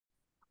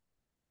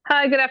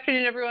Hi, good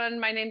afternoon,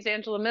 everyone. My name is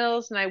Angela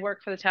Mills, and I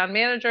work for the town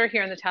manager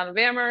here in the town of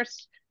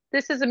Amherst.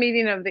 This is a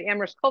meeting of the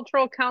Amherst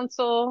Cultural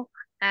Council,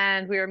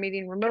 and we are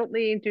meeting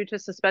remotely due to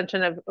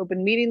suspension of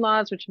open meeting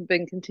laws, which have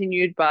been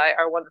continued by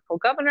our wonderful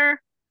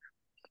governor.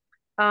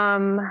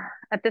 Um,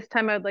 at this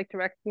time, I would like to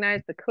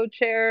recognize the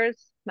co-chairs,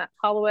 Matt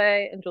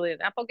Holloway and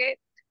Julian Applegate.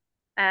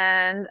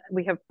 And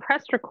we have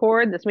pressed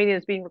record. This meeting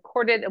is being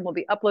recorded and will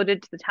be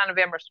uploaded to the Town of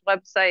Amherst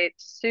website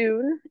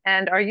soon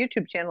and our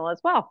YouTube channel as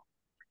well.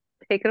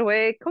 Take it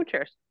away,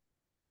 co-chairs.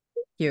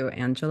 You,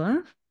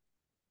 Angela.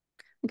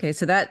 Okay,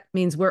 so that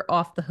means we're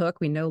off the hook.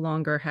 We no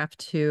longer have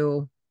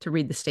to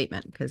read the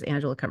statement because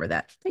Angela covered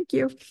that. Thank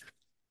you.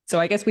 So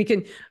I guess we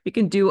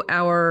can do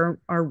our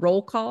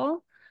roll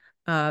call.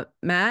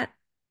 Matt,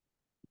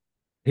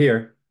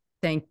 Here.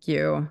 thank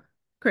you.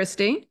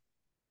 Christy,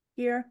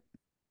 Here.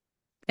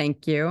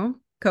 thank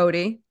you.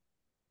 Cody,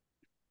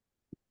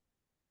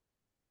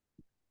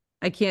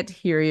 I can't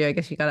hear you. I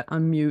guess you got to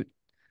unmute.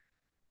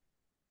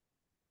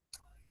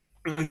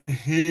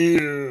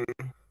 Here.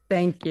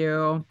 Thank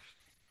you.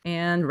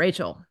 And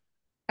Rachel.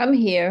 I'm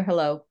here.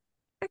 Hello.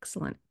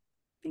 Excellent.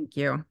 Thank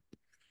you.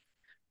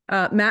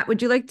 Matt,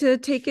 would you like to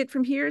take it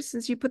from here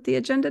since you put the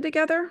agenda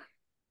together?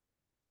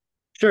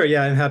 Sure.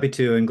 Yeah, I'm happy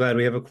to, and glad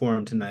we have a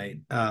quorum tonight.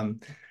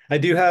 I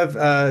do have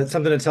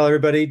something to tell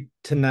everybody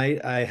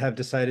tonight. I have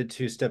decided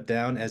to step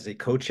down as a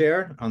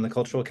co-chair on the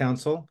Cultural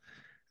Council.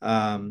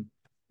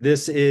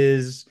 This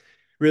is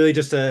really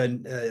just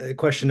a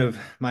question of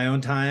my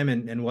own time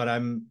and what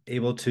I'm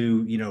able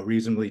to,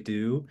 reasonably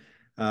do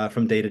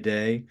from day to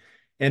day.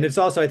 And it's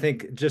also, I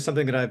think, just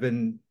something that I've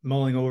been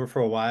mulling over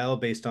for a while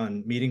based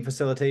on meeting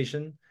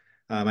facilitation.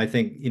 I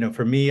think,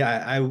 for me,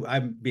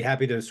 I'd be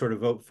happy to sort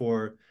of vote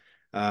for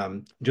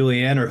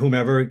Julianne or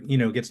whomever,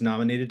 gets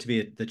nominated to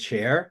be the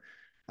chair.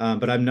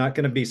 But I'm not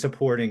going to be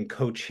supporting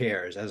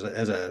co-chairs as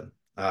a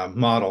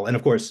model. And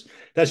of course,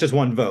 that's just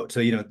one vote.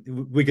 So,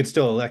 we could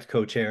still elect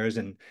co-chairs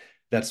and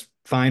that's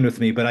fine with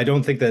me. But I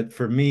don't think that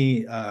for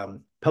me,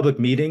 public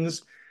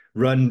meetings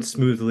run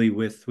smoothly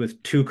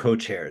with two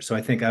co-chairs. So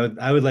I think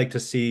I would like to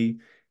see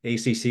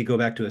ACC go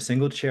back to a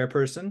single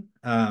chairperson.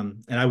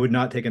 And I would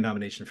not take a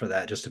nomination for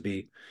that, just to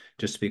be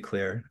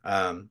clear.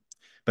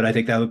 But I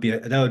think that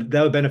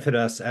would benefit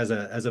us as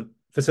a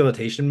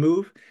facilitation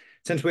move,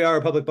 since we are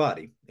a public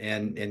body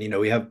and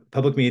we have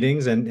public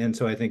meetings, and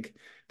so I think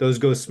those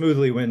go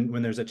smoothly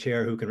when there's a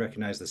chair who can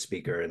recognize the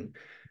speaker. And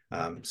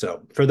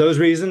so for those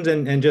reasons,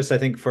 and just I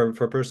think for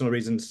personal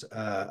reasons,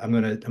 I'm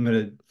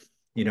gonna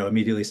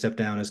immediately step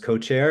down as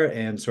co-chair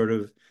and sort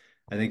of,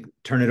 I think,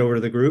 turn it over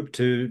to the group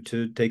to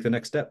take the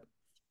next step.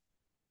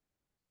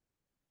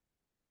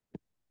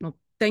 Well,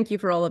 thank you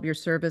for all of your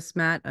service,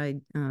 Matt.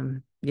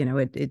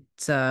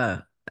 It's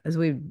as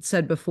we've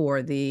said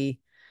before, the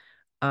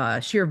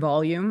sheer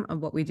volume of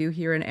what we do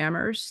here in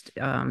Amherst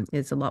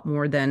is a lot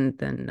more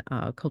than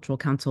cultural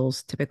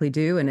councils typically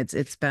do, and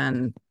it's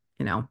been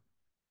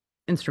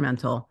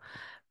instrumental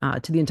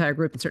to the entire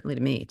group and certainly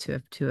to me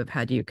to have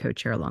had you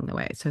co-chair along the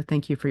way. So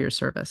thank you for your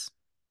service.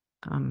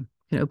 Can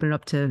open it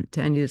up to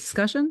any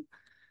discussion.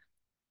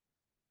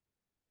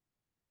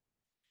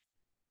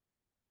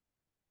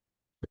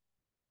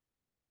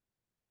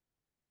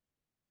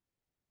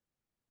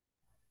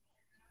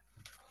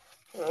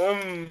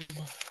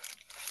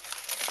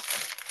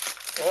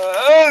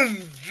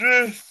 I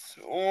just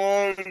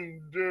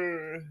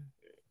wonder,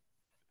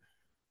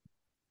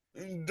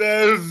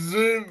 does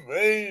it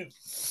make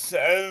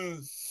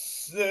sense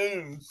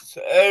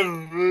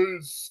ever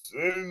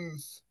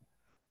since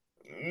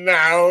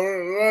now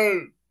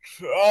electronic?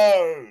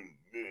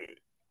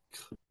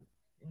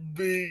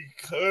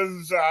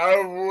 Because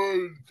I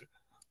would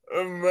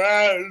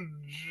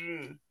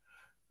imagine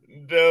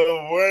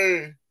the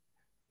way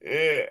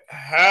it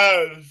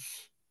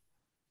has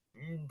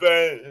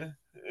been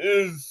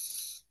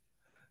is,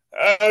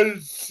 I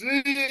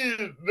see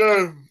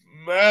the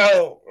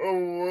amount of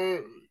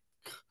work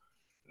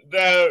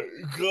that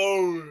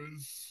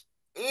goes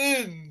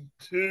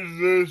into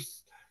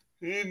this,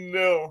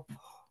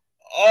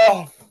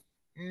 off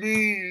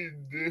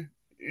mean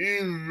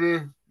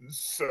even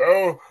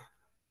so.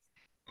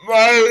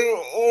 My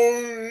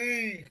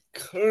only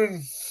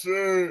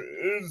concern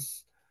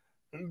is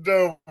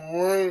the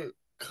work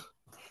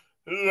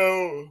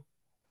load.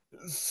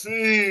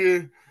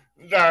 See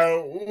that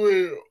we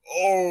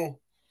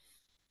all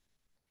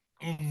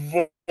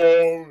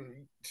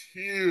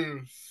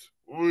volunteers,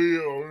 we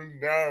are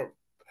not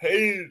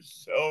paid,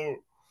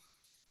 so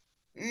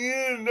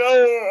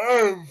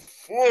I'm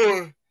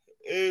for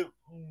it,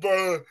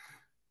 but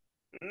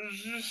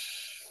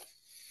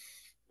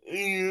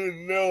you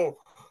know,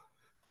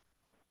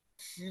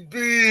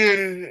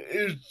 being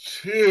a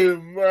chair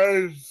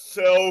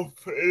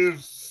myself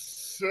is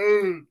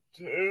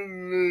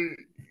certainly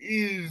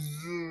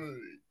easy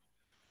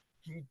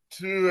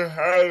to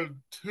have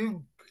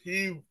two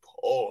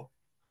people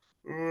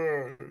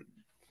run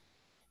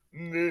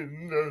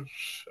in the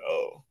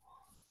show.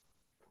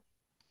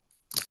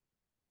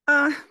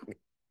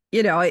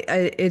 you know,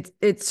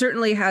 it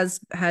certainly has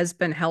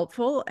been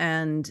helpful,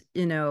 and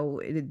you know,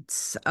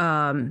 it's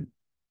I'm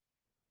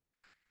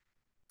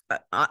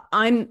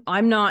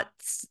not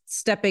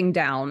stepping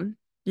down.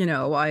 You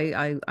know,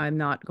 I'm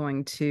not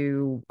going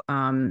to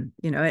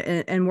you know,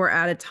 and we're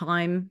at a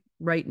time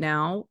right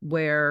now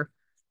where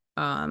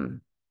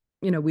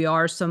you know, we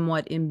are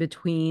somewhat in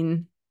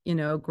between, you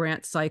know,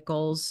 grant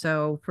cycles.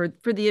 So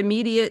for the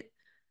immediate,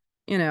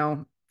 you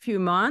know, few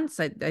months,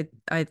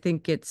 I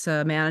think it's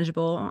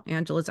manageable.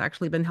 Angela's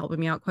actually been helping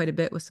me out quite a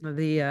bit with some of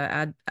the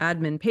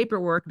admin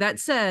paperwork. That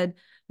said,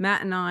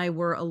 Matt and I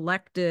were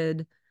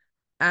elected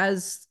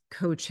as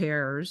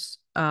co-chairs.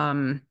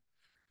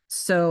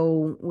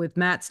 So with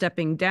Matt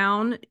stepping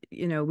down,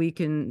 you know, we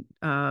can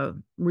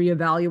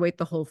reevaluate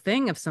the whole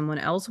thing. If someone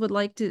else would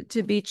like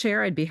to be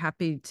chair, I'd be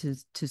happy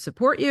to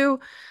support you.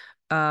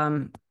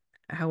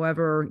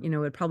 However, you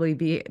know, it'd probably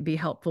be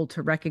helpful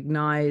to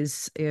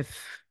recognize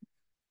if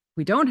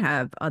we don't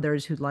have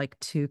others who'd like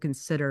to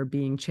consider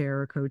being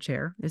chair or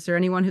co-chair. Is there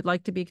anyone who'd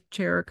like to be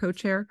chair or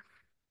co-chair?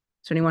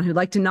 Is there anyone who'd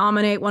like to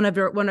nominate one of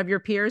your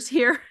peers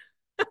here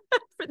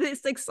for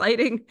this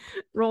exciting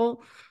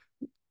role?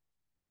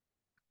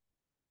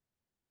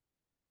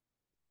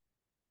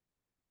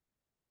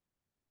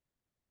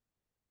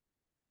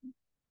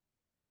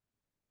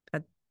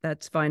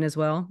 That's fine as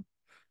well.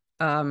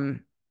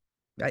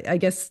 I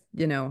guess,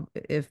 you know,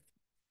 if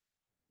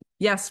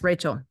yes,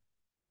 Rachel.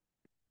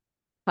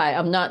 Hi,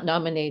 I'm not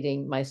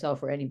nominating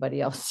myself or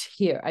anybody else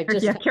here. I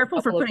just Yeah, have a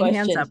careful for couple of putting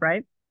hands questions. up,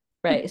 right?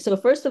 Right. So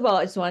first of all,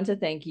 I just want to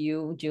thank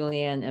you,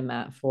 Julianne and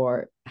Matt,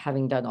 for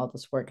having done all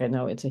this work. I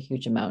know it's a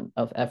huge amount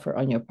of effort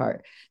on your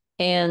part.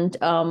 And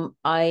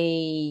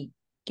I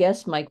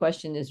guess my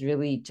question is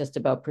really just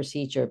about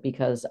procedure,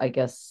 because I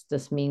guess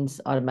this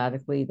means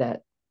automatically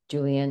that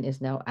Julianne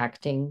is now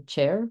acting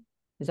chair.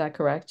 Is that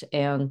correct?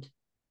 And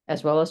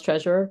as well as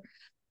treasurer.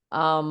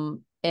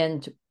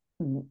 And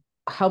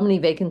how many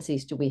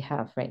vacancies do we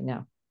have right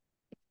now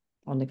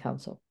on the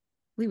council?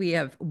 We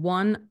have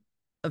one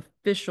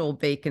official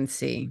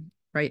vacancy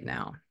right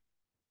now.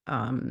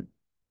 And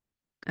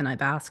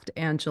I've asked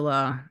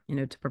Angela, you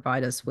know, to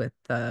provide us with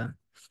the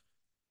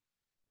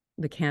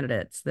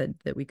candidates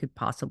that we could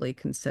possibly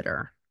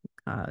consider.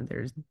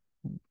 There's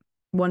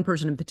one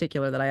person in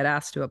particular that I had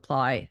asked to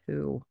apply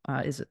who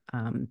is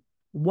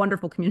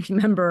wonderful community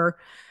member,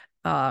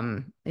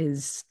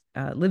 is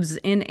lives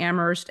in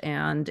Amherst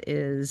and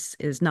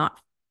is not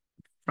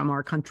from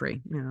our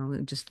country. You know,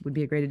 it just would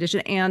be a great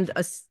addition, and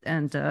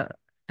an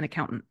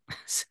accountant,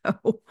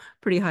 so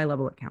pretty high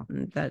level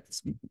accountant.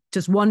 That's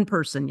just one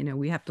person. You know,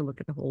 we have to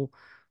look at the whole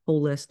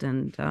list,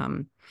 and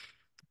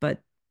but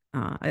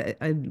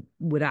I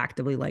would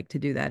actively like to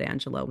do that,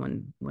 Angela,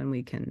 when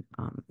we can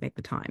make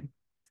the time,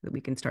 so that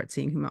we can start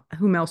seeing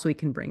whom else we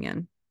can bring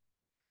in.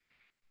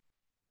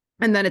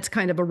 And then it's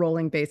kind of a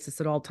rolling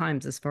basis at all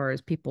times as far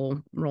as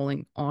people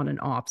rolling on and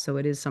off. So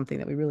it is something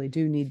that we really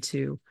do need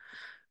to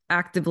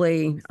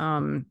actively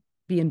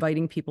be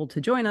inviting people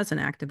to join us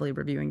and actively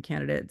reviewing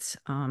candidates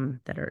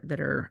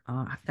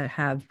that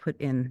have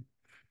put in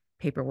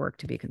paperwork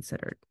to be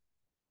considered.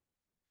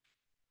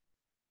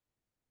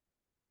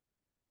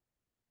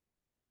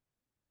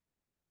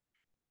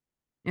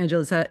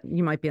 Angela, that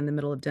you might be in the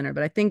middle of dinner,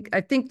 but I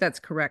think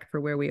that's correct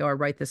for where we are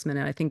right this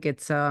minute. I think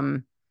it's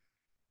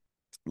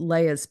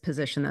Leia's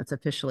position that's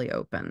officially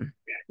open.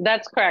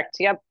 That's correct.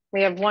 Yep.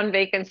 We have one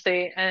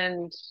vacancy,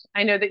 and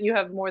I know that you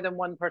have more than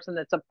one person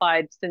that's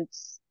applied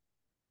since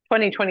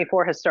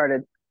 2024 has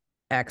started.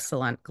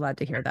 Excellent. Glad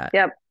to hear that.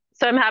 Yep.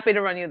 So I'm happy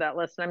to run you that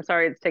list, and I'm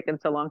sorry it's taken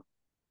so long.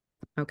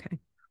 Okay.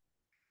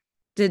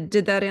 Did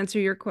that answer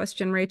your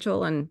question,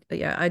 Rachel? And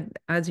yeah,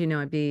 as you know,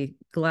 I'd be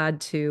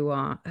glad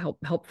to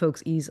help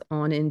folks ease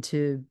on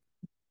into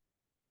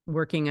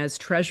working as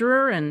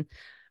treasurer, and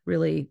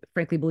really,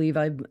 frankly, believe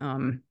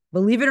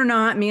believe it or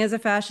not, me as a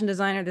fashion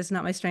designer, this is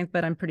not my strength,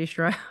 but I'm pretty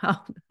sure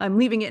I'm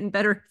leaving it in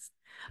better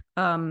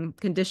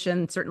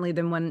condition, certainly,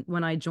 than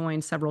when I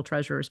joined several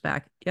treasurers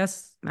back.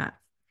 Yes, Matt.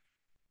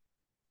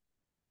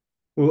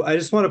 Well, I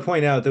just want to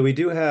point out that we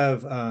do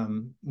have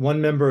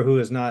one member who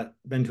has not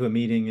been to a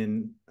meeting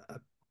in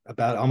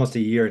about almost a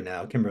year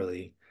now,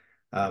 Kimberly.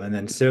 And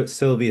then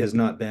Sylvie has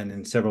not been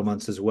in several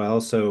months as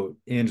well. So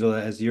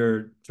Angela, as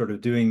you're sort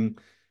of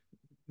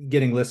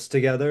getting lists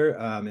together,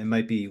 it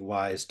might be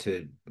wise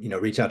to, you know,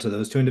 reach out to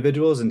those two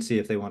individuals and see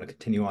if they want to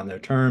continue on their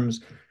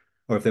terms,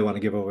 or if they want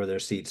to give over their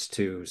seats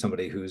to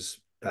somebody who's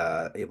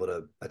able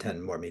to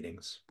attend more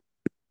meetings.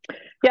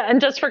 Yeah,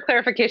 and just for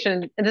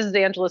clarification, and this is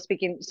Angela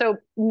speaking. So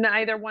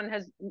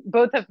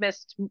both have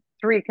missed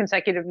 3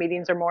 consecutive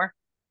meetings or more.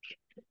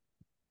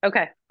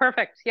 Okay,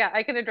 perfect. Yeah,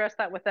 I can address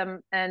that with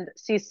them and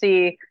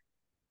CC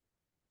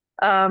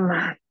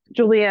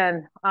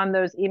Julianne on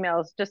those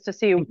emails just to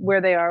see where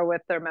they are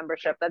with their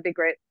membership. That'd be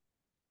great.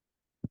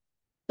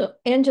 So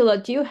Angela,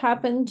 do you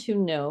happen to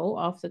know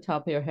off the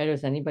top of your head, or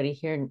is anybody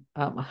here,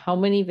 how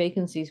many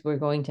vacancies we're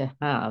going to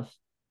have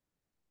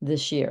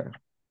this year?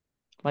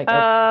 Like,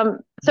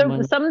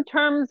 so some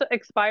terms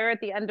expire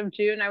at the end of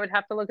June. I would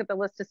have to look at the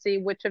list to see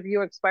which of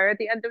you expire at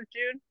the end of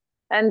June.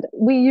 And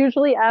we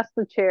usually ask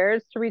the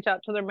chairs to reach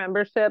out to their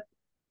membership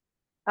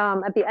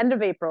at the end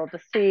of April to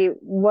see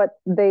what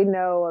they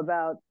know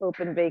about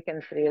open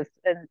vacancies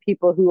and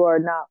people who are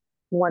not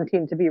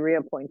wanting to be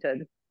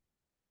reappointed.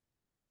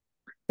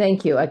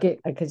 Thank you. I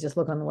could just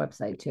look on the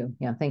website too.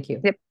 Yeah, thank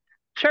you. Yep,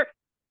 sure.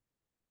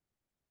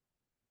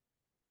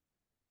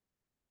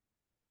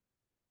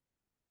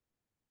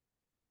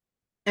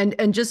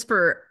 And just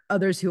for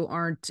others who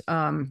aren't,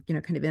 you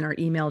know, kind of in our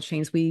email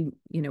chains, we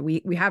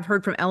have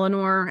heard from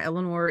Eleanor.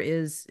 Eleanor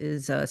is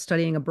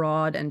studying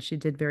abroad, and she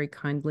did very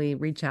kindly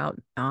reach out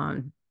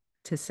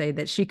to say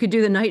that she could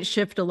do the night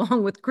shift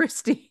along with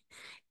Christy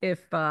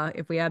if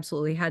we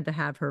absolutely had to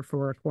have her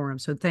for a quorum.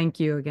 So thank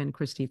you again,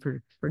 Christy,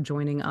 for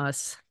joining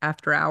us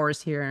after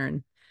hours here,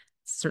 and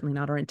it's certainly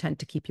not our intent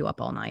to keep you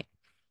up all night.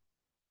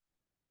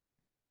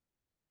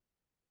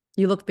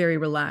 You look very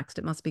relaxed.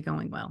 It must be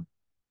going well.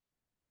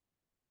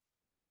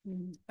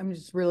 I'm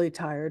just really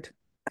tired.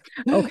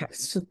 Okay.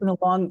 It's just been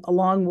a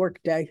long work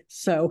day.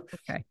 So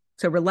okay.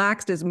 So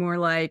relaxed is more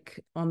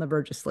like on the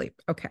verge of sleep.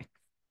 Okay.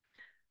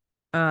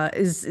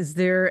 Is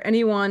there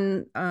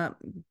anyone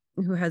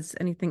who has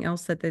anything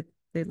else that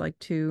they'd like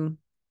to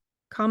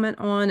comment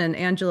on? And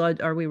Angela,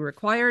 are we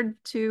required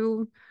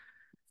to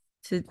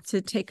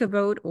take a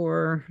vote,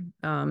 or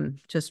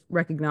just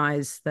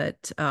recognize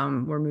that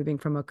we're moving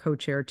from a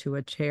co-chair to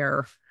a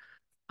chair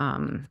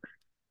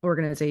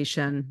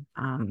organization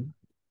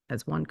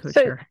as one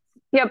co-chair?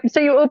 Yep. So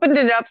you opened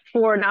it up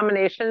for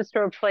nominations to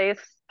replace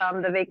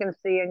the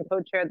vacancy and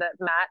co-chair that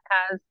Matt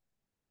has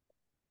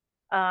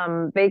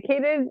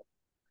vacated.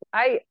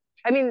 I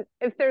mean,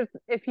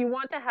 if you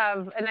want to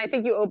have, and I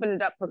think you opened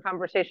it up for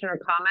conversation or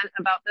comment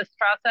about this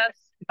process,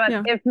 but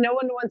Yeah. if no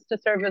one wants to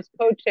serve as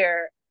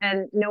co-chair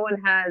and no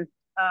one has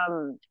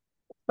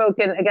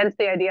spoken against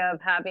the idea of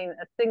having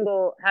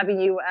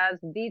you as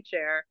the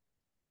chair,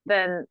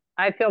 then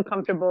I feel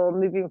comfortable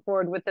moving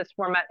forward with this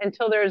format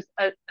until there's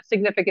a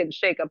significant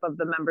shakeup of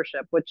the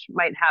membership, which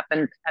might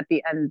happen at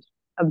the end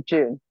of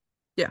June.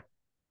 Yeah.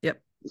 Yep.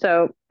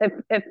 So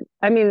if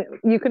I mean,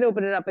 you could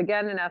open it up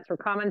again and ask for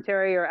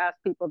commentary, or ask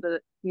people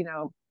to, you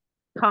know,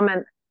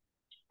 comment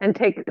and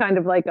take kind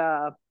of like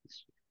an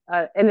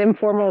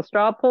informal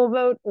straw poll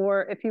vote,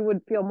 or if you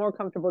would feel more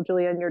comfortable,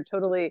 Julianne, you're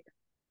totally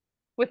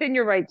within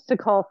your rights to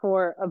call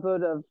for a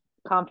vote of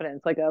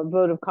confidence, like a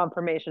vote of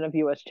confirmation of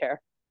you as chair.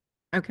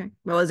 Okay.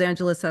 Well, as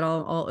Angela said,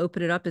 I'll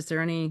open it up. Is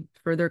there any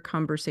further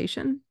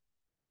conversation?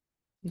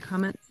 Any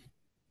comments?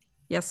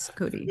 Yes,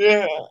 Cody.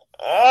 Yeah,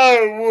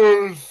 I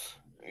was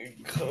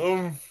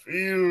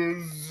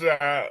confused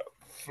at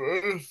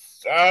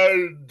first.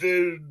 I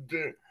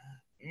didn't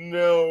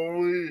know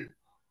we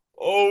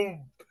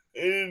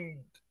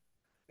opened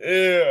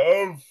it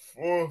up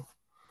for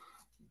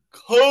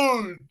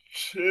coaches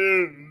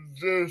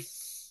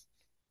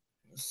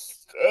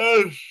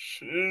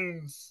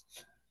discussions.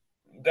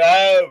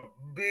 That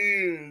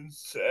being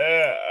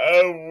said,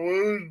 I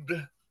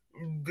would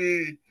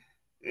be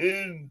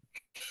interested,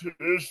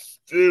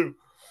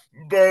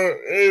 but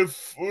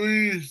if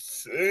we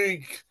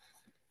think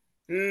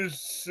the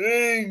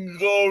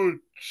single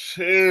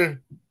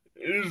chair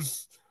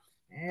is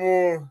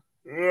more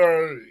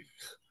like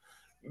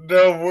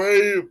the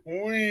way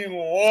we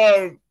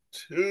want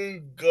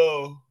to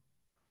go,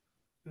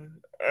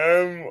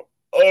 I'm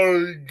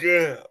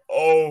again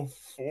all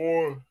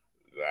for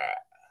that.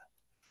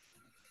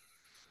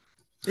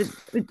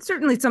 It's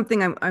certainly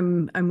something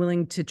I'm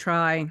willing to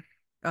try,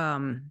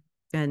 and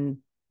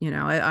you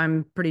know,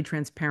 I'm pretty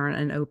transparent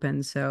and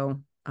open. So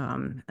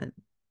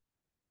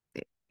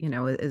you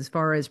know, as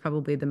far as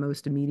probably the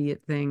most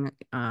immediate thing,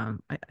 I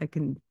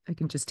can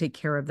just take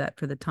care of that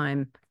for the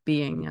time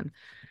being. And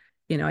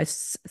you know, I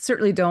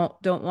certainly don't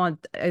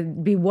want.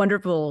 It'd be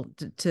wonderful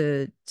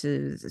to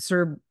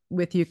serve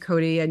with you,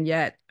 Cody, and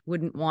yet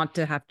wouldn't want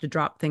to have to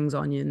drop things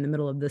on you in the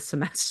middle of the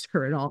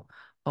semester and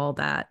all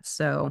that.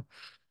 So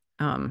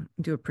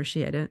do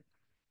appreciate it.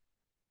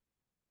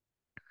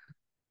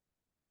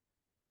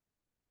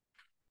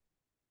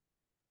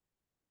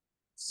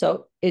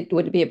 So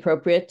would it be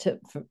appropriate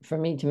for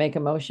me to make a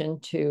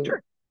motion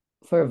Sure.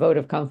 for a vote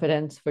of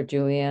confidence for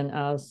Julianne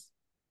as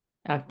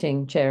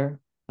acting chair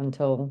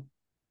until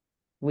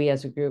we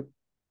as a group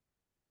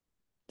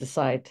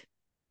decide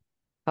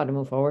how to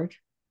move forward?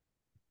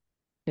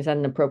 Is that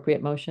an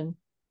appropriate motion?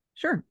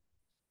 Sure.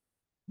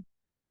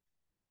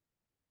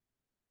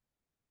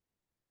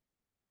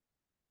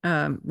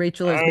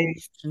 Rachel has made a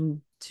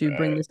motion to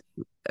bring this.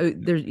 Oh,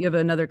 you have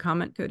another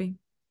comment, Cody?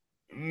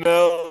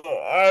 No,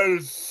 I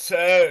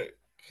second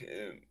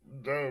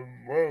the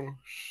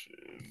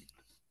motion.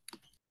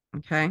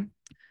 Okay.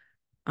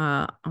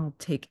 I'll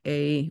take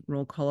a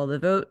roll call of the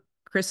vote.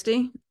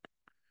 Christy?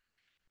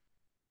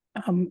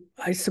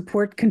 I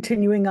support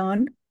continuing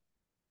on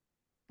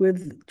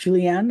with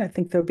Julianne. I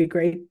think that would be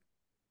great.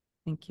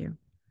 Thank you.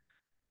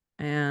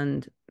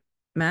 And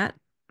Matt?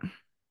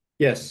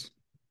 Yes.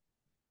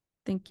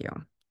 Thank you.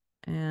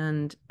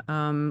 And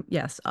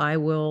yes, I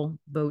will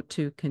vote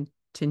to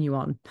continue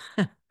on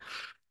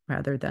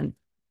rather than,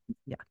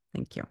 yeah,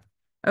 thank you.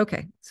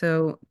 Okay,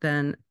 so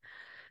then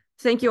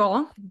thank you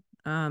all.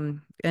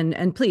 And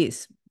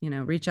please,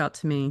 reach out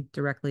to me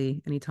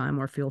directly anytime,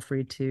 or feel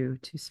free to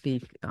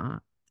speak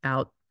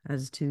out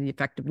as to the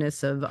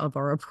effectiveness of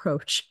our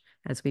approach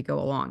as we go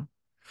along.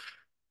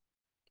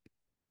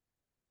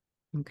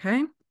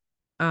 Okay.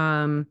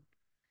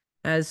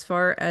 As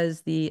far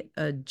as the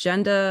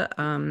agenda,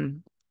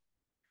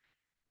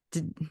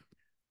 did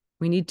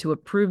we need to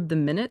approve the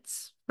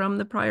minutes from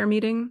the prior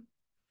meeting?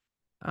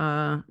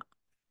 Well,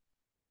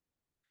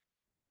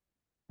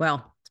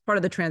 it's part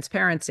of the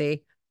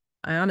transparency.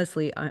 I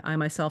honestly, I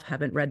myself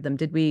haven't read them.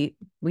 We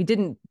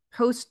didn't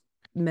post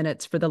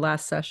minutes for the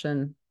last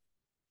session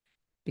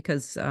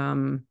because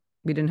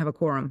we didn't have a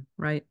quorum,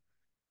 right?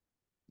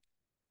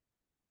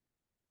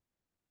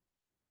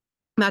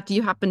 Matt, do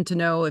you happen to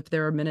know if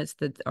there are minutes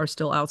that are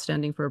still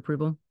outstanding for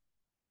approval?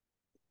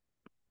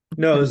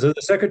 No, so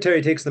the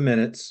secretary takes the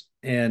minutes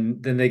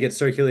and then they get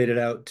circulated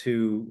out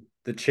to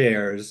the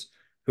chairs,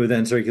 who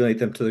then circulate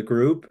them to the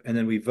group, and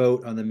then we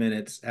vote on the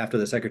minutes after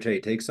the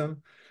secretary takes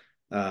them.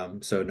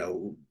 So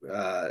no,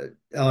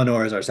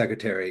 Eleanor is our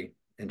secretary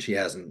and she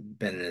hasn't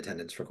been in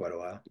attendance for quite a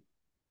while.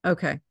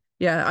 Okay.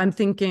 Yeah, I'm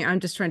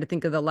just trying to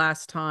think of the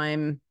last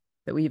time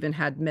that we even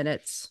had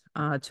minutes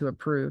to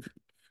approve,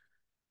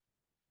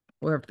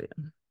 or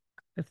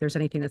if there's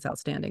anything that's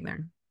outstanding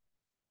there.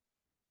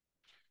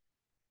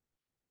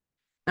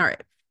 All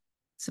right.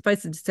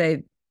 Suffice it to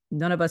say,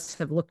 none of us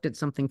have looked at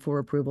something for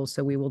approval,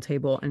 so we will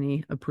table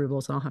any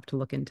approvals. I'll have to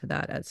look into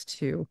that as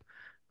to.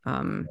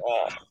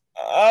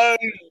 I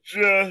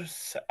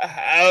just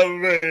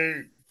have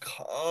a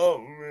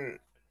comment.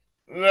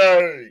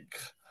 Like,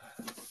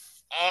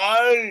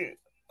 I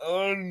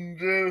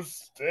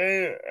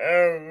understand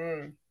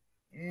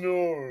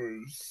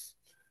Eleanor's.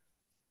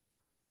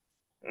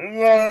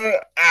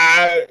 Like,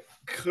 I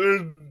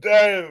could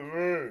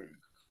never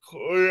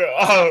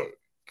quite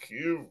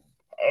keep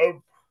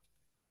up.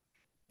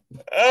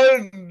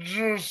 And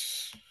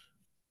just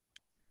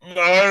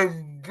my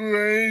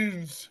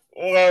brain's,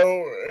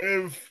 well,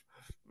 if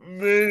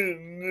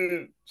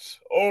minutes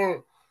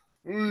or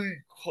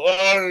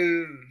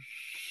required,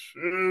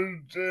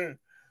 shouldn't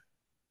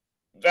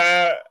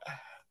that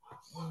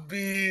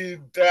be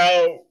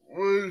dealt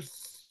with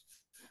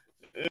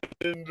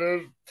in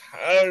the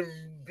time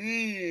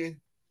being?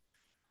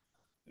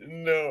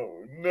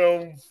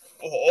 No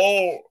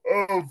fault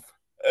of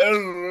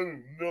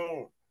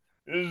Eleanor.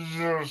 It's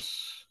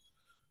just,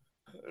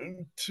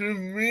 to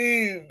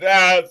me,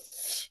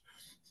 that's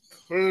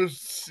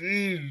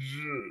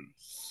procedure.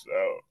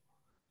 So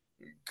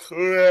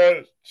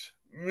correct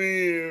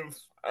me if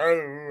I'm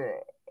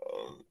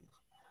wrong.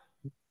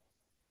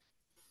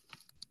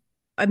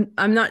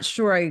 I'm not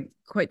sure I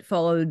quite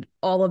followed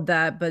all of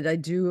that, but I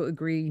do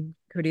agree,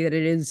 Cody, that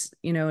it is,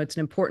 it's an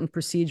important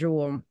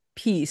procedural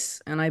piece.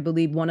 And I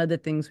believe one of the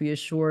things we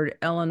assured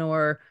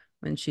Eleanor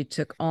when she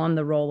took on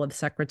the role of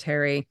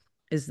secretary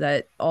is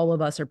that all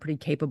of us are pretty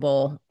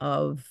capable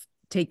of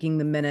taking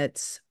the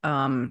minutes,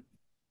 in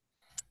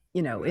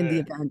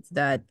the event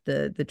that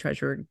the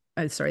treasurer,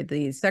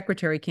 the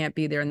secretary can't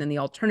be there. And then the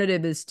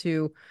alternative is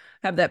to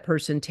have that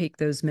person take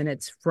those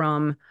minutes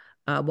from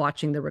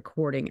watching the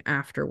recording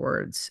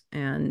afterwards.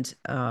 And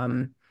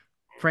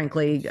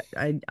frankly,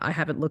 I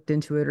haven't looked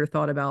into it or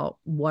thought about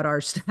what our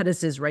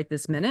status is right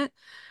this minute.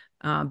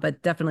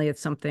 But definitely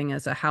it's something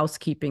as a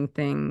housekeeping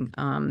thing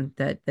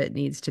that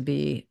needs to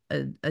be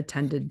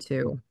attended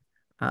to.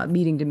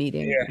 Meeting to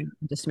meeting, Yeah.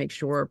 just to make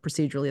sure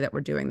procedurally that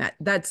we're doing that.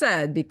 That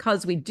said,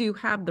 because we do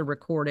have the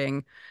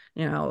recording,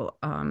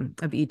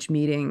 of each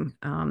meeting,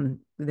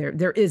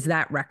 there is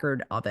that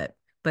record of it.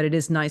 But it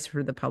is nice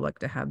for the public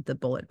to have the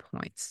bullet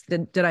points.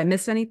 Did I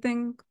miss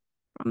anything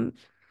from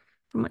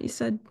what you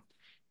said?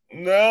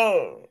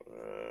 No,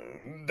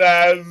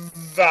 that's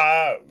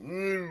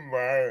exactly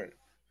my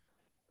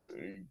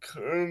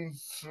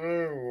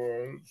concern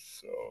was,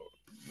 so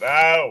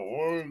that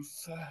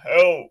was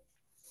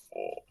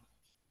helpful.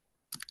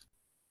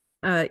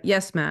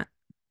 Yes, Matt.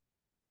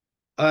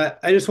 I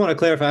just want to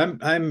clarify,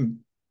 I'm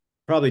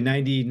probably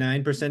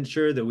 99%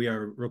 sure that we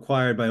are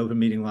required by open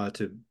meeting law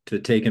to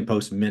take and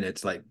post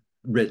minutes, like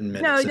written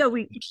minutes. No,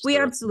 we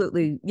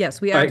absolutely, yes,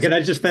 we All right, can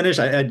absolutely. I just finish?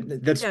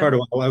 That's Yeah. part of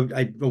what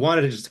I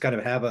wanted to just kind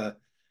of have a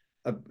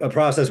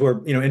process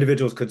where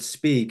individuals could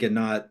speak and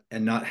not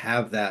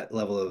have that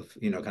level of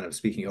kind of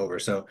speaking over.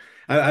 So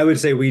I would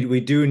say we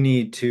do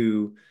need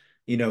to,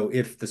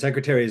 if the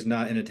secretary is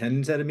not in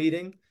attendance at a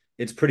meeting,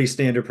 it's pretty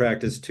standard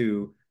practice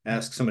to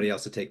ask somebody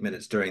else to take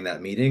minutes during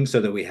that meeting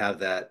so that we have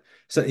that,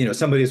 so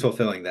somebody's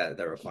fulfilling that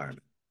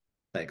requirement.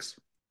 Thanks.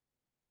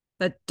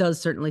 That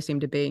does certainly seem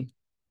to be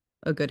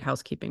a good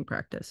housekeeping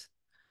practice.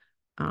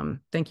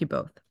 Thank you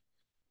both.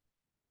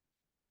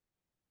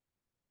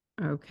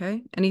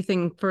 Okay.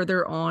 Anything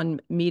further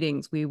on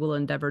meetings? We will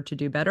endeavor to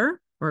do better,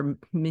 or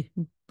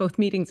both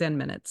meetings and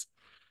minutes.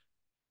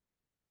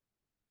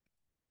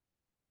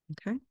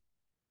 Okay.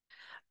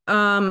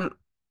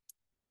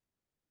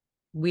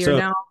 We are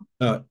now.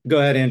 Go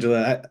ahead,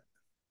 Angela.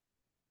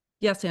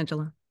 Yes,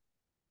 Angela.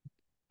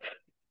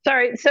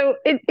 Sorry, so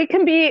it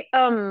can be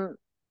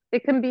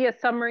a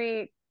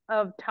summary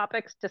of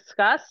topics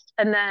discussed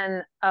and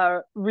then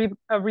a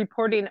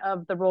reporting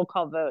of the roll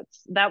call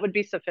votes. That would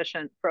be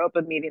sufficient for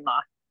open meeting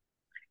law.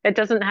 It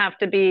doesn't have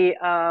to be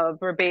a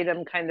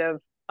verbatim kind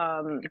of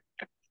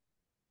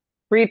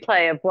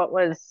replay of what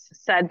was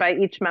said by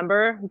each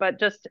member, but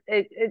just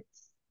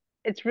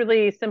it's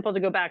really simple to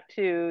go back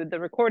to the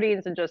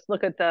recordings and just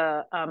look at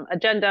the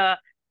agenda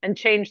and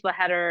change the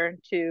header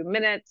to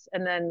minutes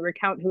and then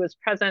recount who was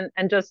present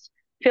and just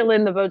fill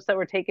in the votes that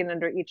were taken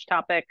under each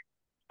topic.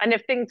 And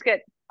if things get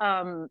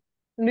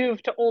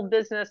moved to old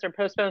business or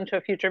postponed to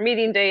a future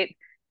meeting date,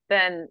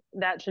 then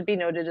that should be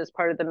noted as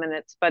part of the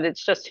minutes. But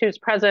it's just who's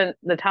present,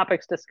 the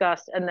topics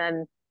discussed, and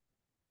then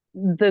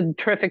the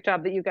terrific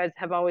job that you guys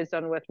have always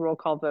done with roll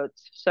call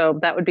votes. So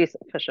that would be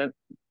sufficient.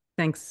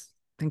 Thanks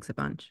a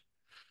bunch.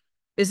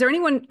 Is there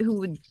anyone who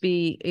would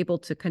be able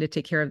to kind of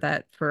take care of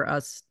that for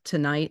us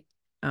tonight?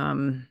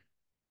 That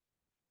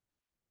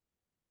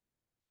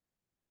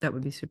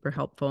would be super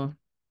helpful.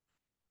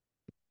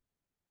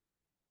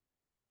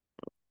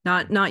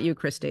 Not you,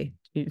 Christy.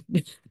 I'm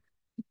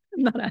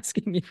not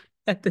asking you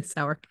at this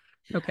hour.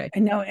 Okay. I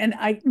know, and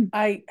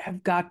I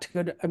have got to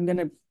go to, I'm going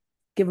to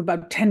give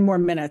about 10 more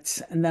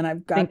minutes and then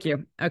I've got. Thank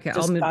you. Okay,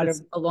 I'll move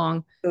this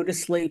along. Go to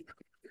sleep.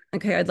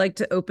 Okay, I'd like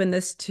to open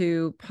this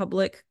to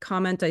public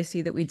comment. I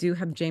see that we do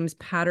have James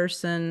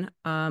Patterson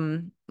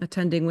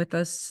attending with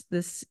us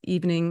this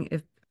evening.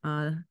 If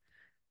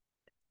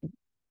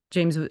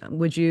James,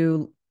 would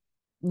you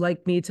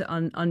like me to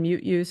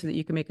unmute you so that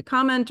you can make a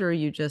comment, or are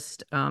you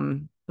just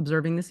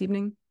observing this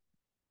evening?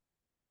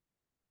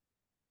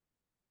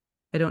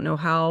 I don't know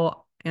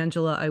how,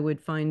 Angela, I would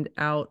find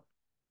out.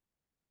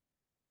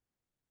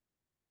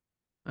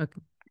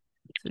 Okay.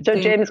 So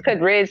James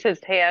could raise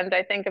his hand,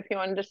 I think, if he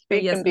wanted to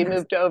speak, yes, and be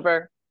moved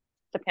over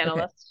to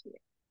panelists.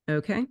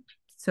 Okay.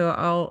 So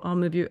I'll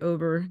move you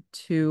over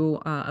to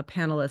a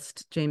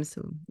panelist, James,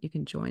 so you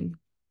can join.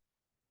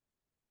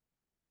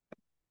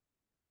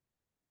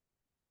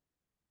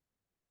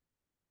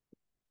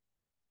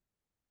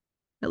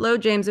 Hello,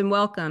 James, and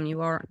welcome.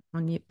 You are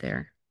on mute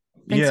there.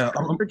 Thanks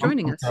for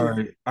joining us.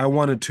 Sorry. I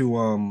wanted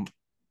to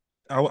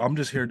I'm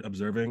just here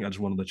observing. I just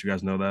want to let you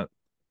guys know that.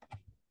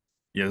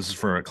 Yeah, this is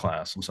for a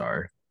class. I'm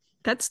sorry.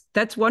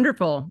 That's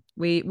wonderful.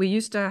 We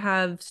used to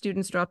have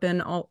students drop in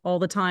all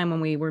the time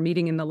when we were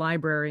meeting in the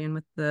library, and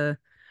with the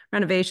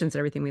renovations and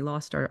everything, we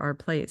lost our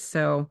place.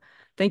 So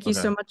thank you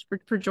so much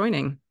for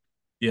joining.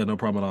 Yeah, no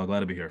problem at all.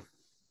 Glad to be here.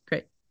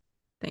 Great.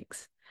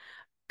 Thanks.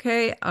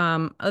 Okay.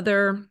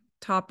 Other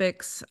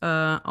topics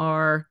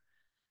are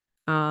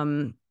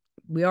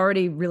we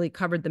already really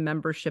covered the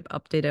membership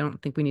update. I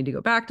don't think we need to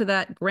go back to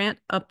that. Grant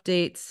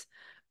updates.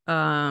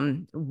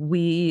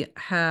 We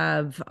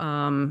have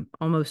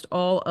almost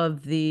all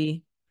of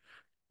the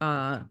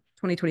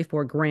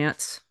 2024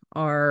 grants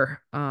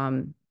are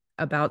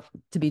about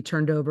to be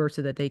turned over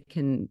so that they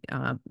can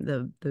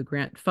the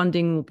grant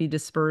funding will be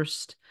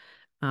dispersed.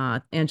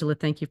 Angela,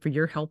 thank you for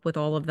your help with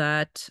all of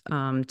that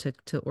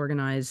to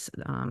organize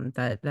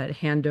that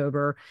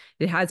handover.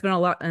 It has been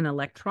an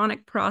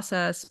electronic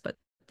process, but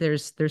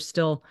there's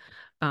still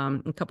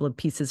a couple of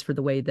pieces for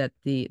the way that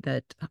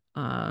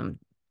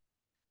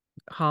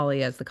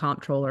Holly, as the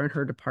comptroller in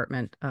her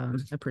department,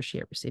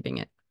 appreciate receiving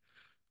it.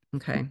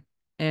 Okay.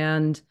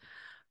 And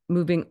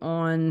moving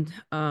on,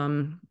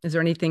 is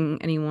there anything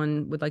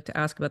anyone would like to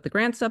ask about the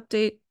grants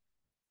update?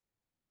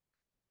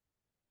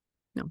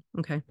 No.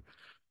 Okay.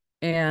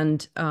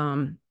 And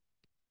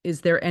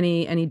is there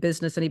any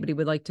business anybody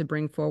would like to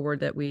bring forward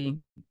that we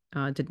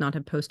did not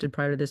have posted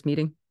prior to this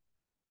meeting?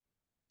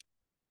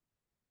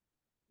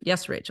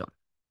 Yes, Rachel.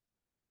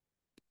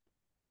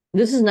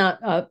 This is not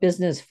a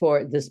business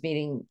for this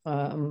meeting,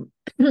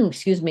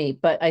 excuse me,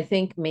 but I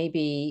think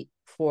maybe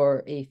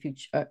for a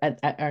future at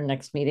our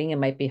next meeting, it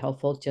might be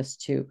helpful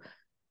just to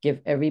give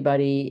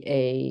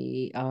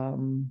everybody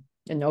an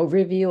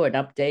overview, an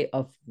update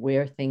of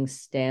where things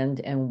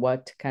stand and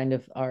what kind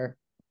of our,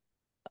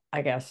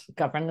 I guess,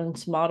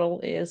 governance model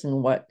is,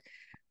 and what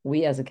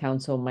we as a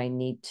council might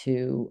need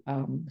to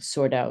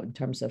sort out in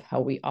terms of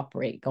how we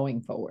operate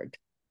going forward.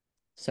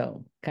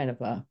 So kind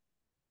of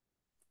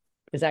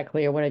is that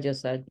clear what I just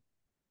said?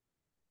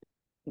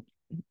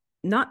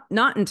 Not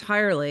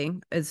entirely,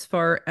 as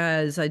far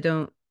as I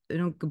don't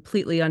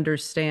completely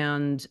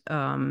understand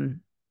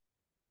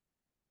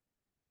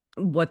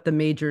what the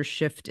major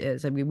shift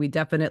is. I mean, we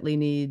definitely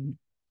need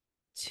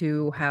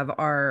to have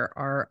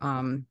our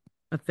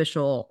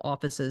official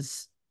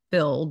offices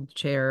filled,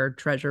 chair,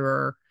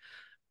 treasurer,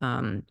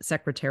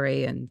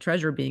 secretary, and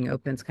treasurer being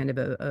open is kind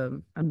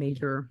of a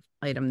major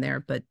item there,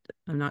 but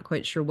I'm not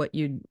quite sure what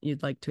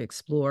you'd like to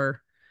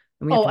explore.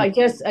 I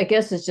guess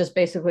it's just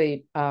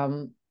basically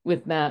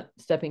with Matt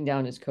stepping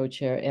down as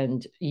co-chair,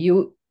 and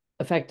you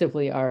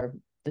effectively are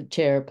the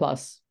chair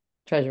plus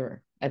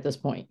treasurer at this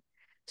point.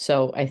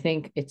 So I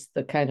think it's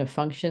the kind of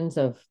functions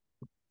of,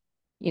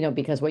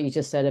 because what you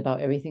just said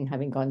about everything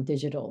having gone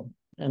digital,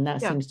 and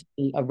that seems to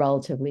be a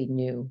relatively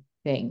new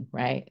thing,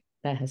 right?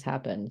 That has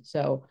happened.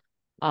 So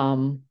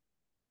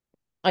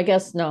I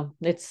guess no,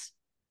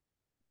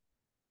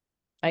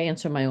 I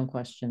answer my own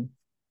question.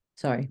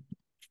 Sorry.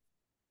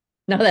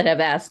 Now that I've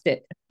asked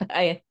it,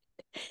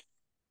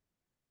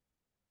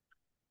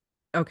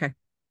 Okay.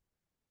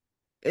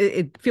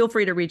 Feel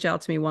free to reach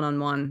out to me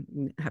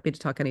one-on-one. Happy to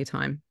talk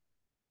anytime.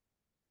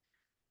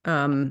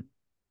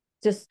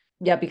 just,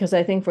 yeah, because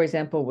I think, for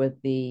example,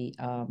 with the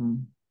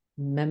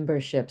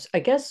memberships, I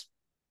guess,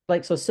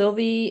 like, so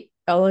Sylvie,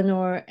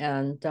 Eleanor,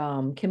 and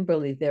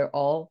Kimberly, they're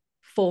all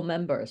full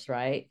members,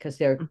 right? Because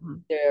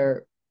Mhm.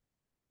 they're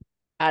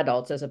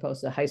adults as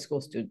opposed to high school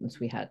students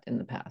we had in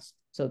the past.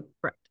 So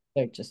Correct.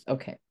 they're just,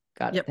 okay,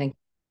 got it. Yep. Thank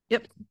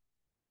Yep.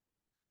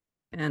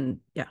 And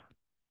yeah.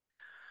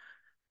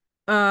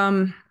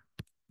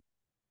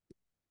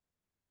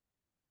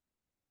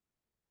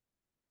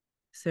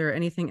 Is there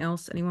anything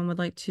else anyone would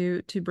like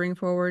to bring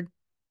forward?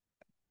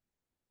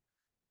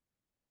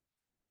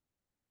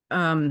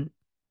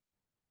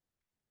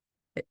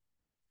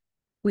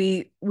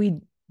 We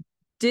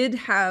did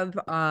have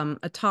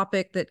a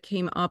topic that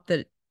came up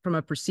that from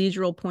a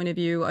procedural point of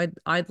view,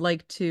 I'd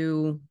like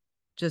to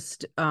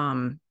just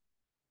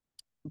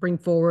bring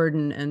forward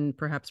and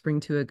perhaps bring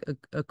to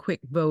a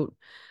quick vote.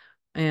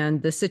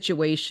 And the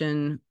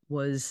situation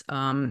was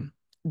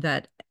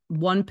that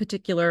one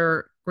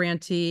particular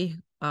grantee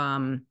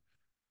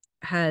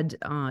had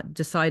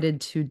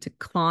decided to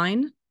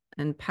decline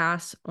and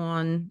pass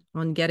on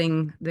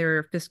getting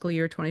their fiscal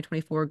year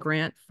 2024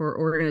 grant for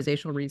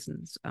organizational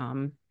reasons,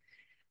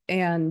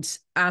 and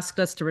asked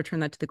us to return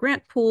that to the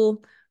grant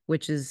pool,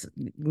 which is,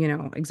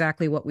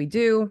 exactly what we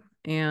do.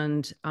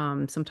 And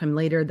sometime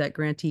later, that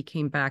grantee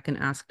came back and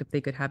asked if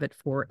they could have it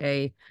for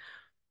a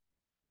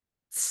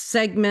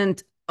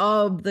segment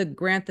of the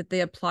grant that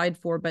they applied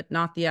for, but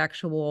not the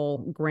actual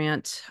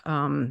grant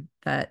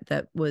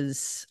that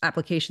was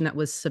application that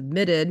was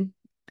submitted.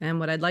 And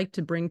what I'd like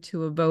to bring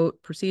to a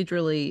vote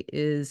procedurally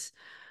is,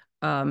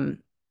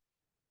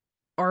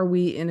 are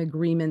we in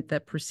agreement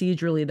that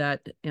procedurally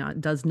that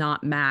does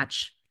not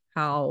match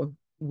how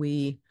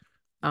we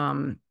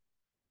fund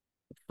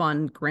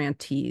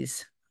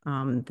grantees,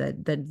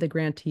 that the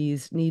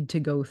grantees need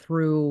to go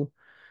through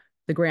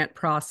the grant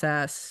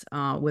process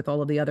with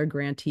all of the other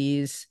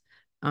grantees,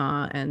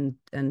 and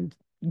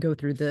go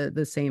through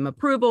the same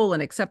approval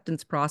and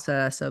acceptance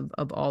process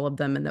of all of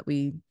them, and that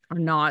we are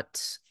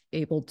not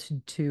able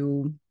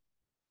to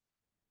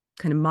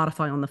kind of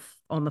modify on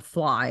the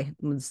fly,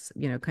 was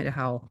kind of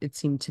how it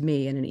seemed to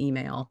me in an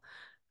email.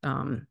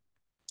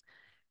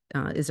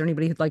 Is there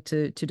anybody who'd like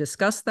to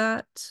discuss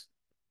that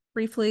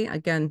briefly?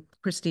 Again,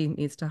 Christy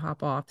needs to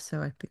hop off, so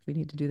I think we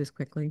need to do this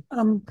quickly.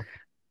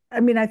 I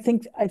mean, I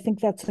think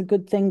that's a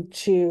good thing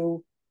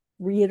to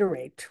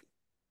reiterate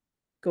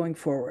going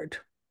forward,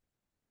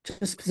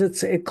 just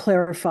because it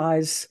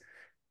clarifies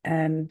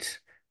and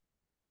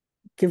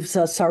gives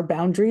us our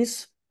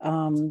boundaries,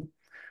 and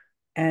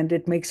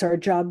it makes our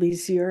job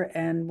easier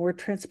and more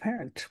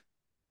transparent,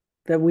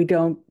 that we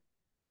don't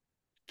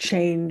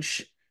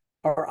change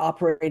our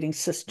operating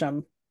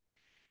system.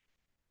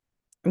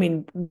 I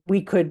mean,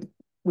 we could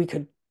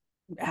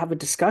have a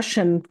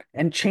discussion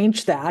and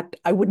change that.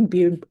 I wouldn't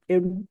be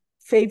in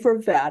favor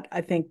of that.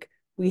 I think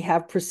we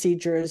have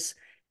procedures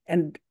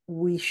and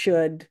we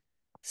should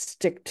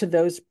stick to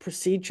those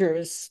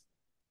procedures,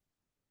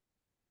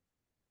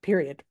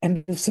 period.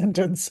 End of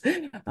sentence.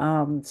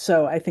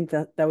 So I think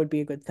that would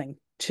be a good thing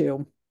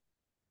to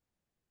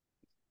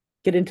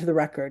get into the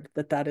record,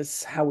 that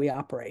is how we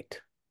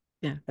operate.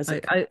 Yeah, as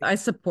a I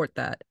support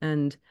that.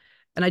 And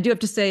I do have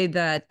to say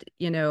that,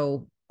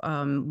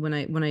 when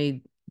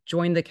I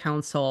joined the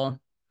council,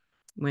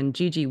 when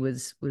Gigi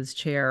was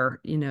chair,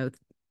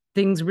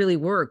 things really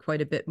were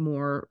quite a bit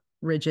more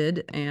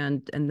rigid.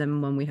 And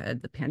then when we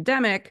had the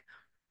pandemic,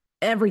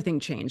 everything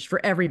changed for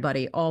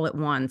everybody all at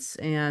once.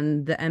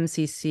 And the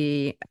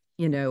MCC,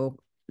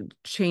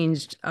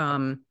 changed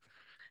some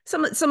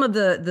of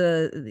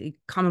the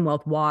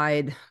Commonwealth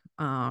wide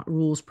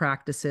rules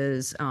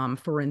practices.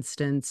 For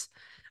instance,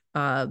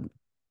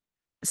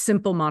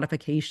 simple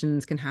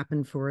modifications can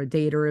happen for a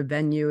date or a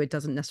venue. It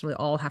doesn't necessarily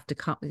all have to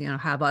come,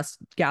 have us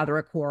gather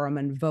a quorum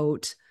and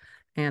vote.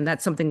 And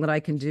that's something that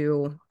I can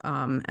do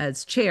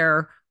as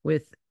chair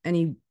with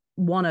any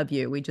one of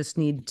you. We just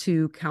need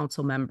 2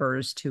 council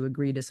members to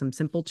agree to some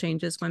simple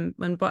changes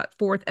when brought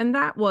forth. And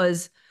that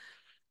was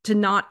to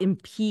not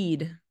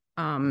impede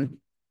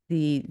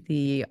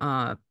the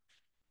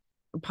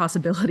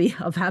possibility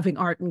of having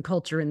art and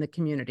culture in the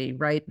community,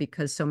 right?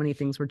 Because so many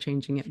things were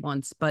changing at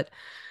once. But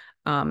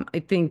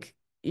I think,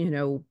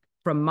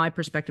 from my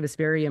perspective, it's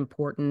very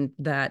important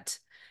that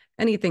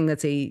anything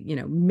that's a,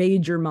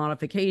 major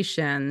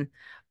modification,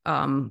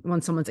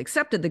 when someone's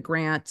accepted the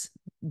grant,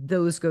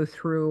 those go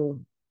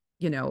through,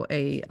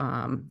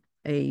 an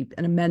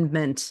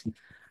amendment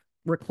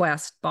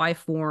request by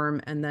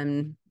form, and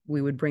then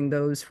we would bring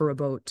those for a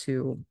vote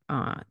to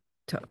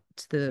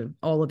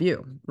all of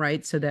you,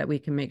 right? So that we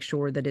can make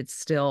sure that it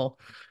still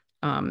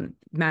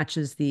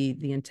matches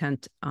the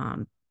intent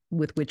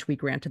with which we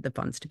granted the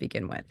funds to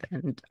begin with.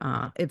 And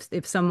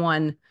if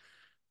someone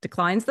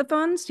declines the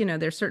funds,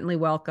 they're certainly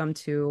welcome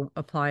to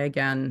apply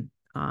again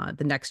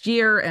the next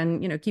year.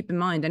 And, keep in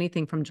mind,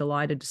 anything from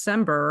July to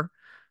December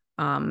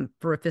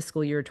for a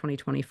fiscal year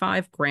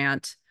 2025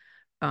 grant,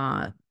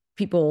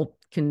 people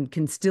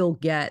can still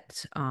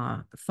get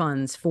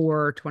funds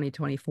for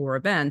 2024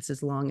 events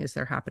as long as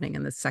they're happening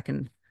in the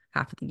second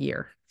half of the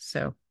year.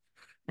 So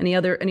any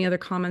other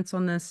comments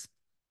on this?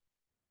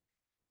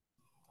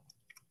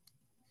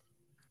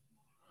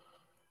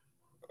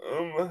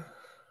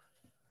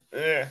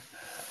 Yeah.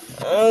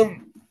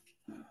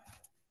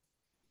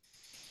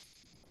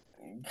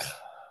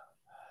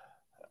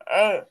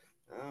 I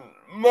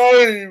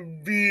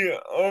might be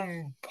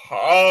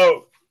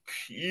unpopular,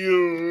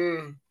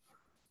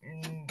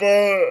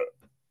 but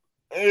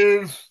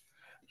if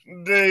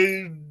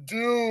they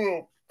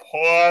do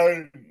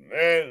apply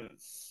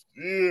next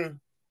year,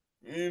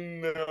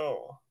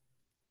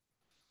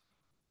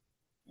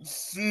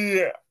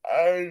 see,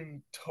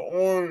 I'm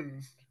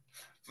torn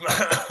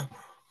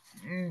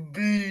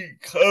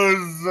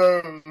because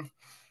of,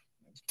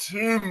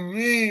 to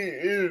me,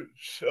 it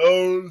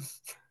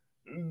shows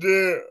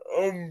they're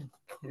unpredictable.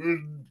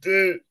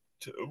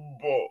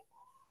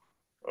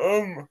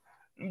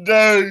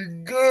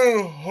 The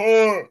good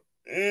heart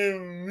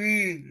in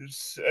me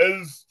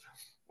says,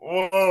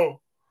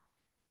 well,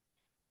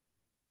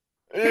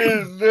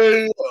 if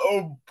they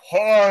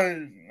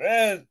apply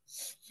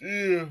next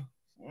year,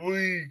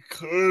 we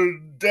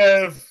could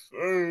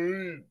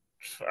definitely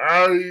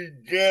try to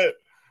get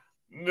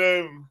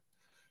them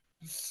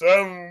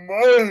some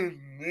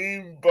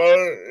money, but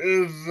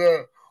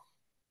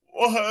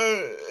what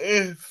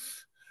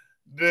if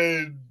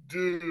they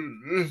do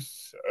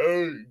this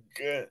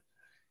again?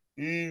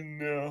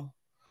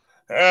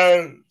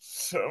 At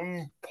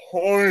some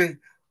point,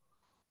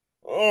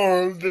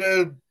 or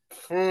they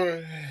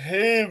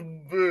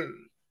prohibitive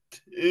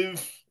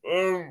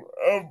from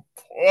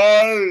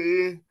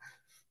applying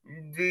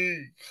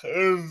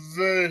because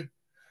they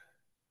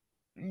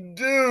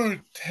do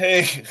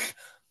take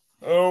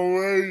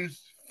away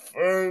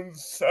from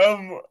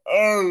some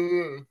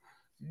other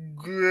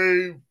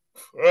great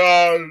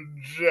projects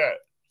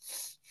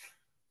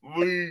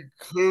we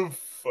could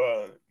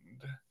fund.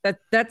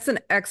 That's an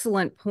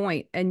excellent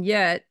point. And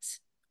yet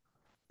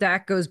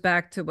that goes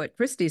back to what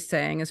Christy's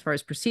saying as far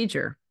as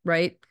procedure,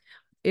 right?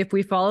 If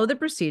we follow the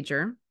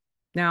procedure,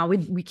 now we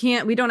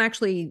don't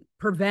actually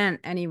prevent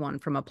anyone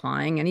from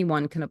applying.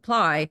 Anyone can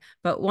apply,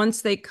 but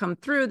once they come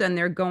through, then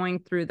they're going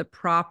through the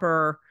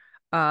proper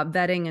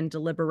vetting and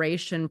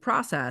deliberation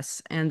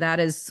process. And that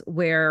is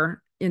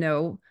where,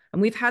 and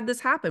we've had this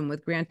happen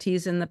with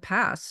grantees in the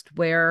past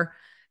where,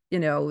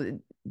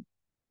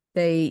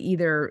 they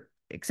either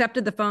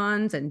accepted the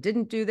funds and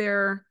didn't do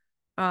their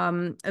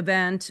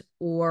event,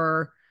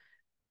 or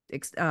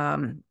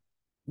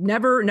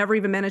never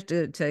even managed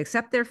to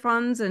accept their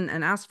funds and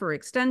ask for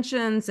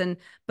extensions.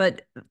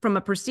 But from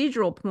a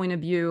procedural point of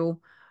view,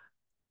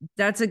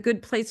 that's a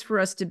good place for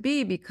us to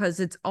be, because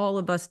it's all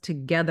of us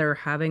together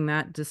having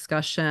that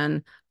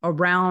discussion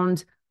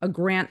around a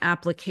grant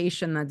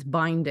application that's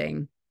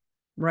binding,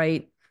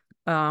 right?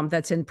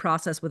 That's in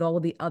process with all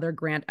of the other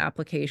grant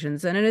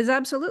applications. And it is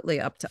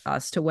absolutely up to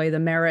us to weigh the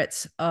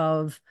merits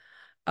of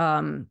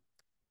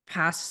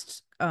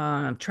past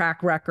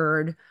track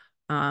record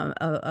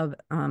of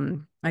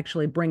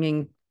actually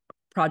bringing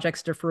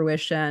projects to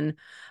fruition,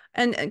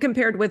 and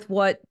compared with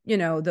what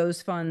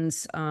those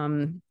funds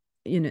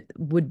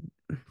would,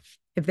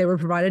 if they were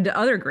provided to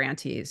other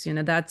grantees.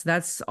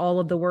 That's all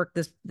of the work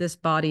this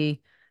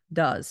body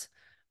does.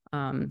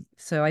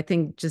 So I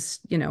think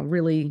just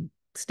really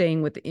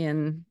staying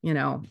within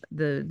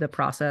the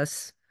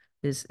process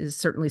is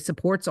certainly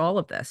supports all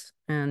of this.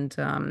 And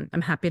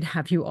I'm happy to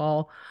have you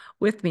all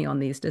with me on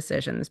these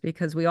decisions,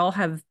 because we all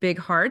have big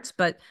hearts,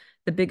 but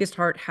the biggest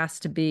heart has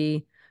to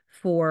be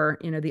for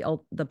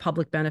the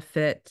public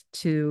benefit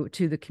to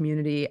the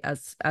community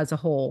as a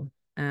whole,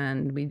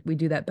 and we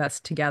do that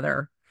best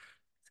together.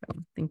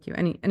 So thank you.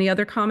 Any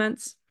other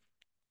comments?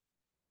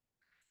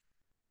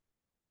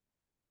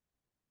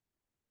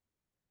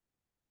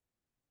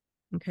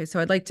 Okay, so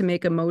I'd like to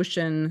make a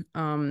motion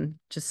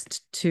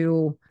just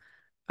to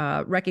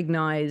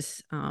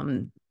recognize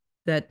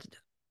that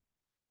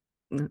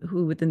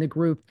who within the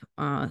group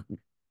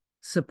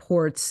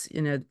supports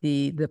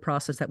the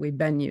process that we've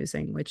been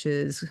using, which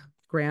is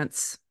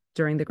grants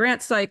during the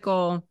grant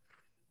cycle.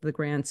 The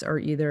grants are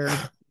either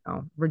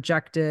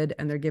rejected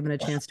and they're given a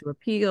chance to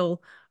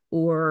appeal,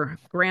 or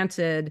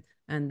granted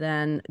and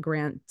then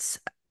grants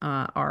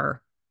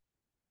are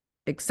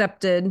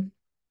accepted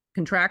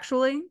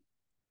contractually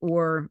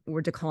or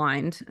were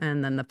declined,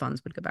 and then the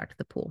funds would go back to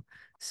the pool.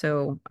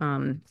 So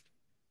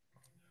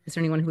is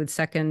there anyone who would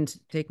second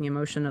taking a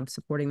motion of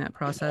supporting that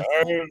process?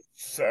 I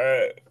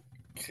second.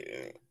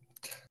 Okay.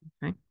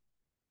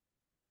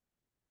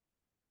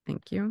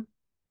 Thank you.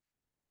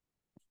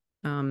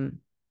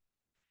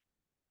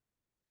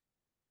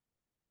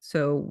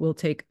 So we'll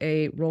take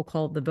a roll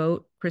call of the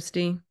vote.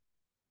 Christy?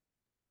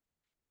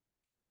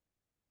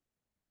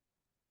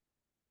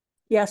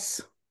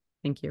 Yes.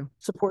 Thank you.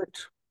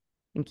 Support.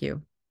 Thank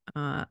you.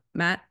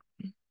 Matt?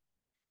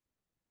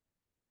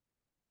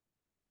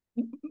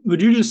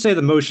 Would you just say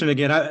the motion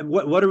again?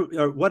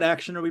 What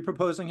action are we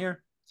proposing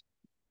here?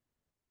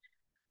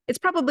 It's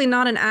probably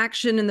not an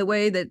action in the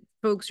way that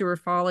folks who are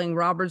following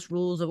Robert's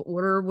Rules of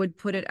Order would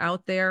put it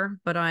out there,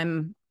 but I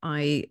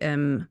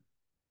am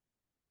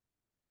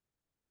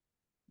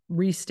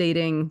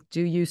restating,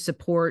 do you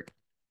support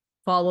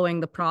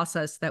following the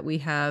process that we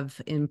have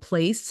in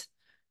place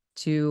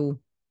to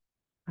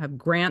have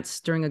grants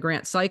during a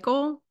grant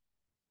cycle,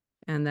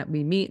 and that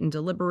we meet and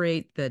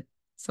deliberate, that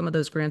some of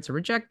those grants are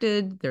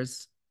rejected,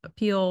 there's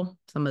appeal,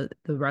 some of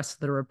the rest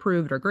that are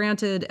approved are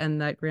granted,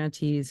 and that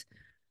grantees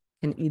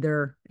can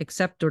either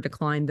accept or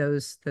decline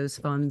those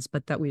funds,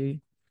 but that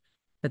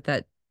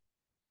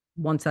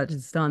once that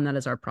is done, that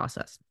is our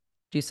process.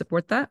 Do you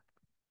support that?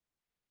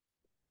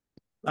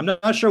 I'm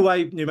not sure why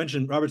you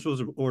mentioned Robert's Rules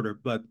of Order,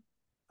 but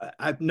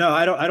no,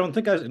 I don't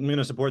think I'm going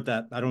to support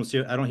that. I don't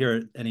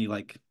hear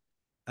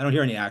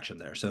any action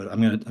there. So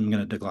I'm going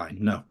to decline.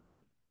 No.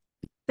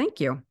 Thank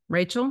you.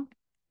 Rachel?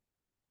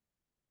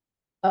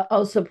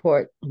 I'll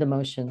support the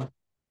motion.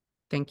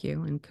 Thank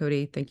you. And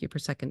Cody, thank you for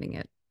seconding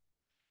it.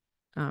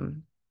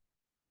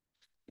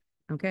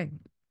 Okay.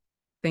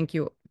 Thank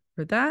you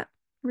for that,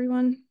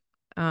 everyone.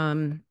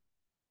 And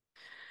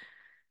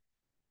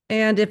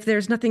if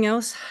there's nothing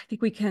else, I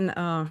think we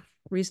can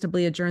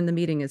reasonably adjourn the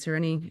meeting. Is there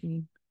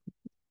any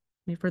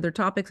further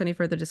topics, any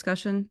further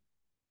discussion?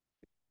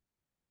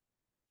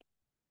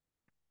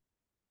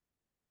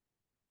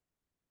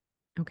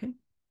 Okay.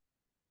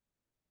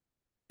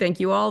 Thank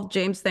you all.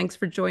 James, thanks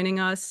for joining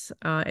us.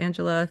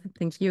 Angela,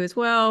 thanks you as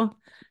well.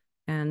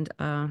 And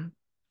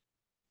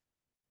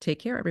take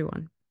care,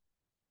 everyone.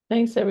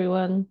 Thanks,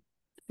 everyone.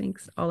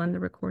 Thanks. I'll end the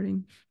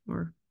recording.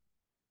 Or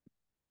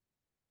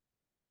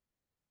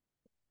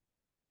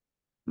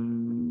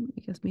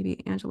I guess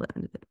maybe Angela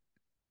ended it.